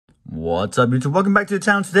What's up, YouTube? Welcome back to the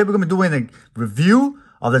channel. Today we're going to be doing a review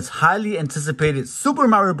of this highly anticipated Super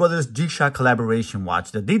Mario Bros. G-Shock collaboration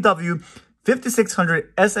watch, the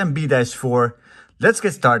DW5600SMB-4. Let's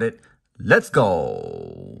get started. Let's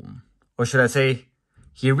go. Or should I say,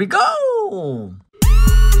 here we go.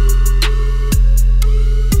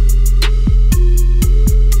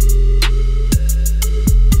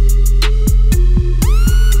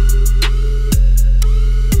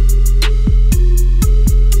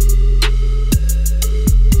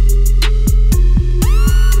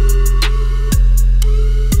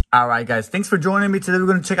 Alright guys, thanks for joining me. Today we're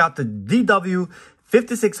going to check out the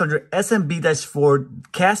DW5600SMB-4.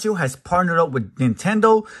 Casio has partnered up with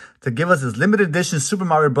Nintendo to give us this limited edition Super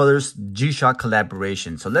Mario Bros. G-Shock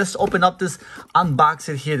collaboration. So let's open up this, unbox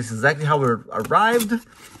it here. This is exactly how it arrived.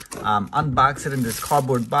 Unbox it in this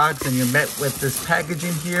cardboard box, and you're met with this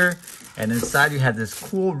packaging here. And inside you have this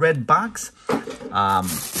cool red box.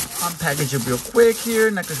 Unpackage it real quick here,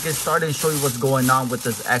 and I can get started and show you what's going on with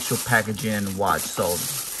this actual packaging and watch. So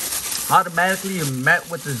automatically you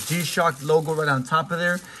met with this G-Shock logo right on top of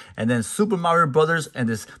there, and then Super Mario Brothers and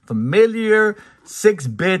this familiar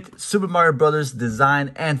 6-bit Super Mario Brothers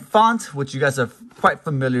design and font, which you guys are quite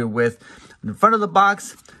familiar with. In the front of the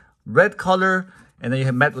box, red color, and then you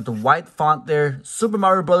have met with the white font there. Super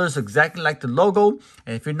Mario Brothers, exactly like the logo.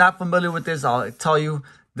 And if you're not familiar with this, I'll tell you,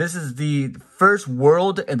 this is the first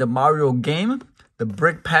world in the Mario game. The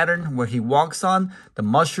brick pattern where he walks on, the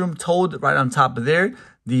mushroom toad right on top of there,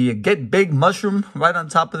 the get big mushroom right on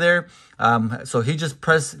top of there. So he just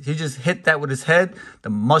hit that with his head.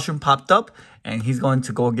 The mushroom popped up, and he's going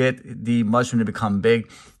to go get the mushroom to become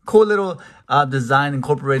big. Cool little design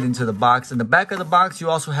incorporated into the box. In the back of the box,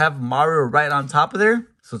 you also have Mario right on top of there.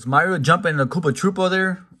 So it's Mario jumping in the Koopa Troopa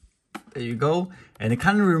there. There you go. And it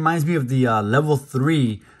kind of reminds me of the level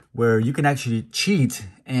 3, where you can actually cheat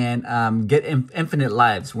and get infinite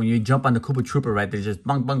lives. When you jump on the Koopa Troopa, right, they just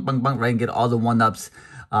bang, bang, bang, bang, right, and get all the 1-ups.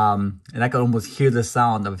 And I can almost hear the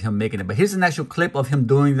sound of him making it. But here's an actual clip of him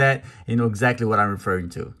doing that. You know exactly what I'm referring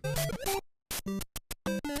to.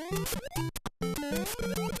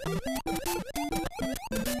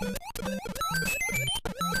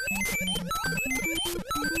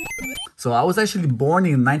 So I was actually born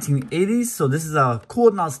in the 1980s. So this is a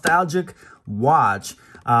cool nostalgic watch.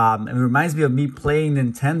 It reminds me of me playing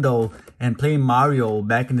Nintendo and playing Mario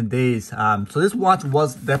back in the days. So this watch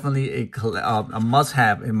was definitely a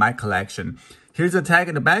must-have in my collection. Here's the tag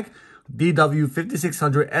in the back.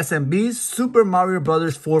 DW5600SMB Super Mario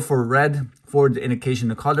Bros. 4 for red for the indication,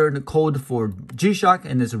 the color, and the code for G-Shock,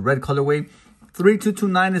 and it's a red colorway.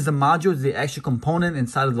 3229 is the module, the actual component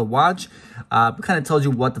inside of the watch. It kind of tells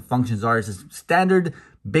you what the functions are. It's a standard,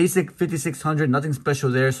 basic 5600, nothing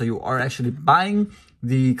special there. So you are actually buying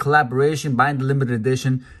the collaboration, buying the limited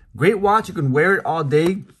edition. Great watch, you can wear it all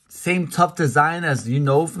day. Same tough design as you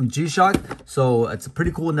know from G-Shock. So it's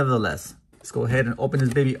pretty cool nevertheless. Let's go ahead and open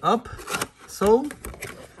this baby up. So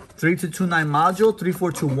 3229 module,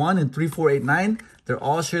 3421 and 3489. They're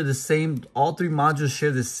all share the same, all three modules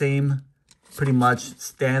share the same pretty much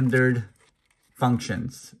standard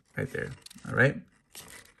functions right there. All right,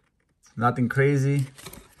 nothing crazy.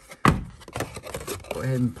 Go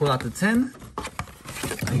ahead and pull out the tin.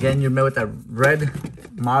 Again, you're met with that red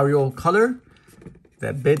Mario color,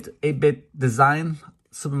 that 8-bit design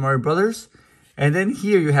Super Mario Brothers. And then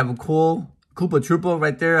here you have a cool Koopa Troopa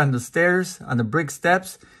right there on the stairs, on the brick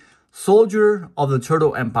steps. Soldier of the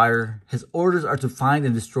Turtle Empire. His orders are to find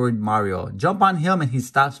and destroy Mario. Jump on him and he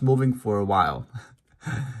stops moving for a while.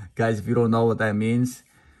 Guys, if you don't know what that means,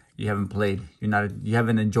 you haven't played. You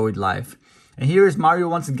haven't enjoyed life. And here is Mario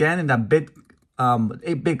once again in that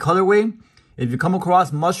 8-bit colorway. If you come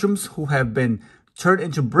across mushrooms who have been turned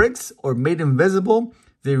into bricks or made invisible,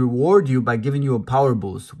 they reward you by giving you a power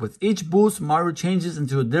boost. With each boost, Mario changes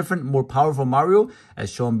into a different, more powerful Mario,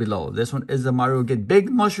 as shown below. This one is the Mario Get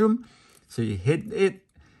Big mushroom. So you hit it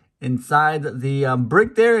inside the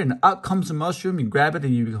brick there, and out comes the mushroom. You grab it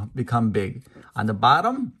and you become big. On the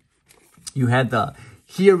bottom, you had the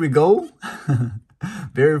 "Here we go."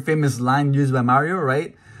 Very famous line used by Mario,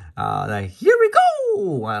 right? Like, "Here we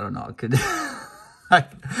go." I don't know.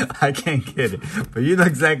 I can't get it, but you know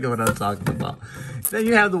exactly what I'm talking about. Then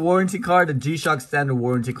you have the warranty card, the G-Shock standard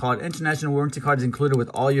warranty card. International warranty card is included with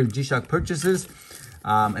all your G-Shock purchases.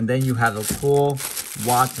 And then you have the full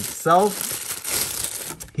watch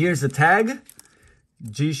itself. Here's the tag,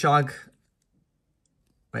 G-Shock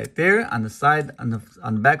right there on the side. On the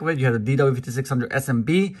back of it, you have the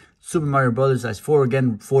DW5600SMB Super Mario Bros. 4,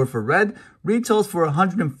 again 4 for red. Retails for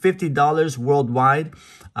 $150 worldwide.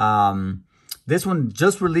 This one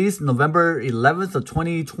just released November 11th of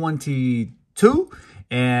 2022.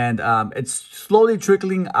 And it's slowly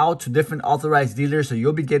trickling out to different authorized dealers. So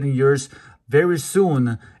you'll be getting yours very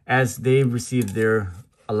soon as they receive their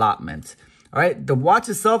allotment. All right, the watch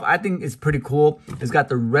itself, I think, is pretty cool. It's got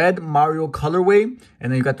the red Mario colorway, and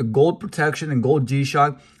then you got the gold protection and gold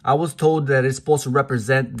G-Shock. I was told that it's supposed to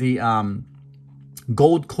represent the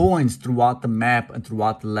gold coins throughout the map and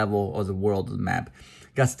throughout the level of the world of the map.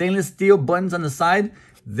 Got stainless steel buttons on the side.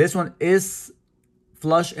 This one is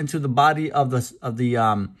flush into the body of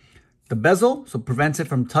the bezel, so prevents it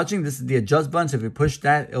from touching. This is the adjust button. So if you push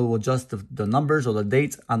that, it will adjust the numbers or the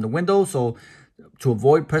dates on the window. So to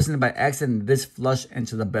avoid pressing it by accident, this flush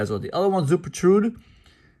into the bezel. The other ones do protrude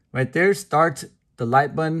right there. Start, the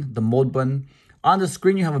light button, the mode button. On the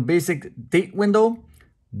screen, you have a basic date window,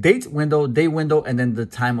 day window, and then the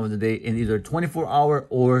time of the day in either 24-hour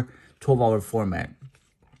or 12-hour format.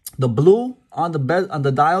 The blue on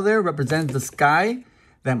the dial there represents the sky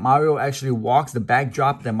that Mario actually walks, the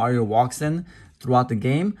backdrop that Mario walks in throughout the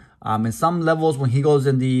game. In some levels, when he goes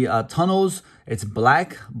in the tunnels, it's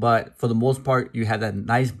black, but for the most part, you have that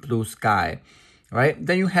nice blue sky. All right,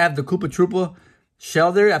 then you have the Koopa Troopa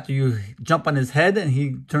shell there after you jump on his head and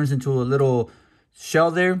he turns into a little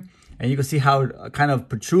shell there. And you can see how it kind of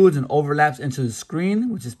protrudes and overlaps into the screen,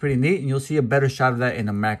 which is pretty neat. And you'll see a better shot of that in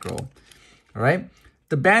a macro. All right.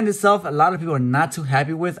 The band itself, a lot of people are not too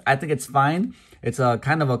happy with. I think it's fine. It's a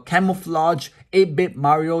kind of a camouflage 8-bit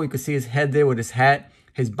Mario. You can see his head there with his hat,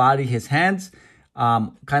 his body, his hands,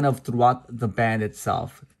 kind of throughout the band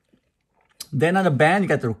itself. Then on the band, you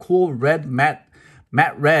got the cool red matte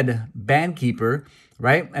red band keeper,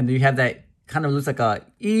 right? And then you have that kind of looks like a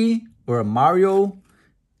E or a Mario,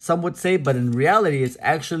 some would say, but in reality, it's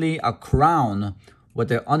actually a crown with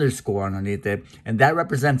their underscore underneath it. And that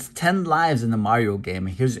represents 10 lives in the Mario game.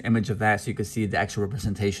 And here's an image of that so you can see the actual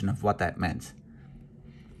representation of what that meant.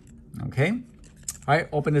 Okay. All right,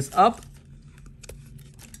 open this up.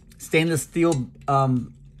 Stainless steel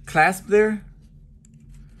clasp there.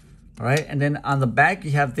 All right, and then on the back,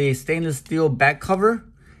 you have the stainless steel back cover.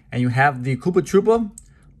 And you have the Koopa Troopa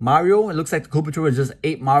Mario. It looks like the Koopa Troopa just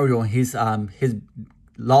ate Mario and he's his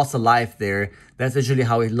loss of life there. That's usually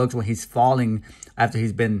how he looks when he's falling after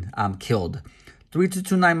he's been killed.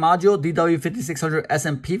 3229 module,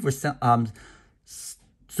 DW5600SMP for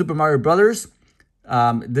Super Mario Brothers.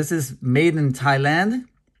 This is made in Thailand.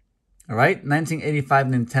 All right, 1985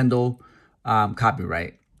 Nintendo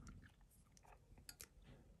copyright.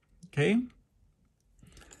 Okay.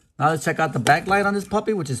 Now let's check out the backlight on this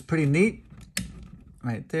puppy, which is pretty neat.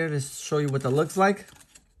 Right there, to show you what that looks like.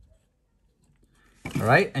 All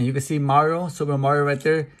right, and you can see Mario, Super Mario right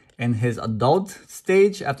there in his adult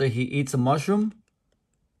stage after he eats a mushroom.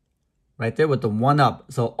 Right there with the 1-up.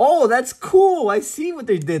 So, oh, that's cool. I see what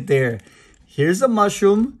they did there. Here's a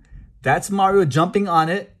mushroom. That's Mario jumping on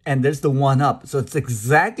it. And there's the 1-up. So it's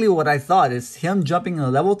exactly what I thought. It's him jumping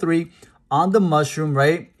on level 3 on the mushroom,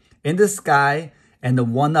 right? In the sky. And the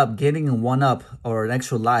 1-up, getting a 1-up or an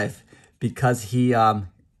extra life because he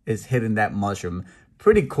is hitting that mushroom.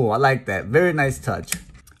 Pretty cool. I like that. Very nice touch.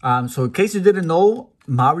 So in case you didn't know,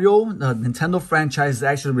 Mario, the Nintendo franchise, is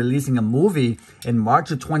actually releasing a movie in March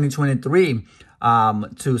of 2023.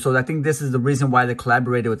 So I think this is the reason why they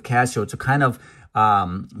collaborated with CASIO to kind of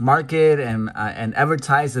market and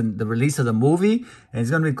advertise the release of the movie. And it's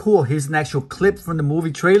going to be cool. Here's an actual clip from the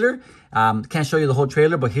movie trailer. Can't show you the whole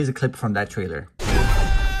trailer, but here's a clip from that trailer.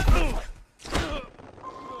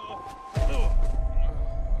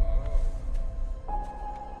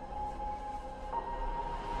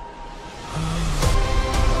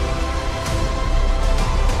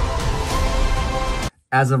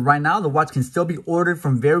 As of right now, the watch can still be ordered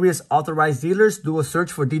from various authorized dealers. Do a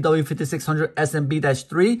search for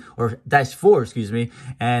DW5600SMB-3 or -4, excuse me,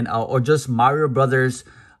 and or just Mario Brothers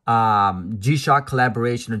G-Shock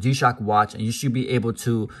collaboration or G-Shock watch, and you should be able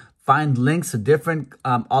to find links to different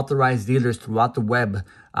authorized dealers throughout the web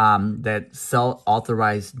that sell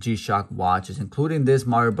authorized G-Shock watches, including this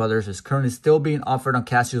Mario Brothers is currently still being offered on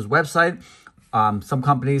Casio's website. Some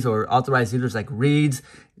companies or authorized dealers like Reed's,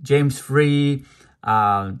 James Free,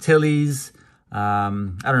 Tilly's, I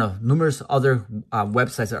don't know, numerous other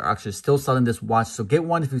websites are actually still selling this watch. So get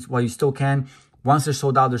one while you still can. Once they're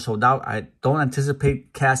sold out, they're sold out. I don't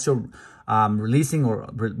anticipate Casio releasing or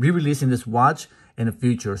re-releasing this watch in the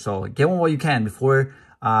future. So get one while you can before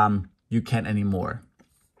you can't anymore.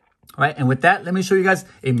 All right, and with that, let me show you guys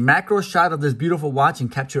a macro shot of this beautiful watch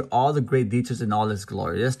and capture all the great details in all its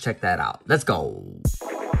glory. Let's check that out. Let's go.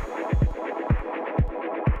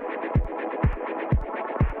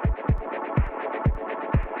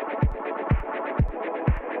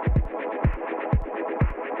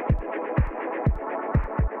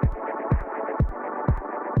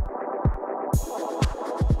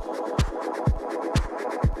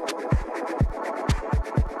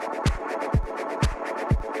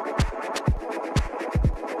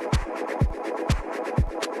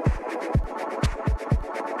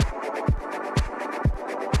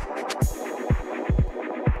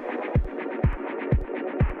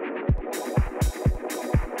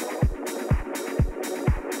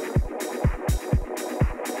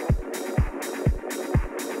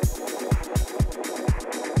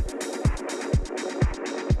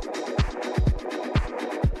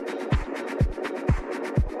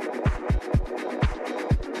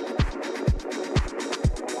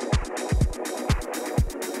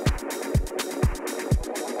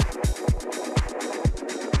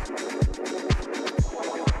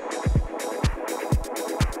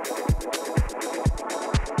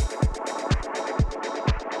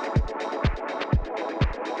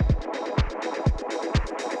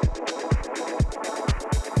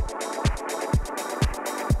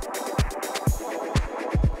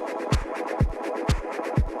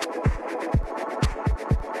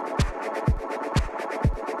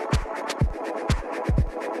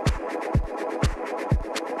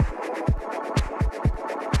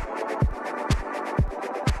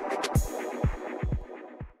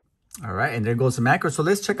 right, and there goes the macro. So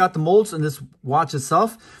let's check out the modes in this watch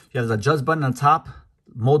itself. You have the adjust button on top,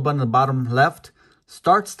 mode button on the bottom left,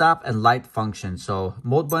 start, stop, and light function. So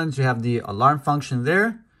mode buttons, you have the alarm function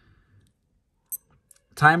there,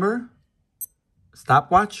 timer,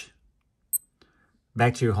 stopwatch,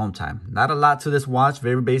 back to your home time. Not a lot to this watch,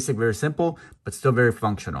 very basic, very simple, but still very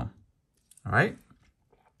functional. All right.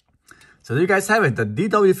 So there you guys have it, the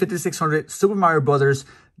DW5600 Super Mario Brothers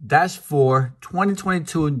 -4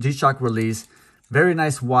 2022 G-Shock release. Very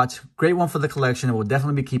nice watch, great one for the collection. We'll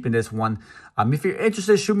definitely be keeping this one. If you're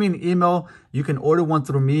interested, shoot me an email. You can order one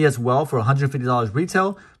through me as well for $150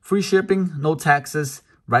 retail, free shipping, no taxes,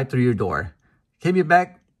 right through your door. Hit me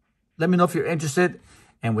back. Let me know if you're interested.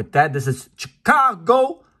 And with that, this is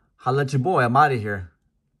Chicago. Holla at your boy. I'm out of here.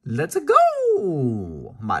 Let's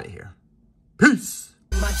go. I'm out of here. Peace.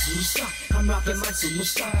 My G-Shock, I'm rocking my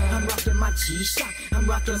G-Shock, I'm rocking my G-Shock, I'm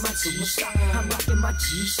rocking my G-Shock, I'm rocking my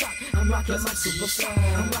G-Shock, I'm rocking my G-Shock,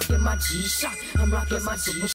 I'm rocking my G-Shock, I'm rocking my G-Shock.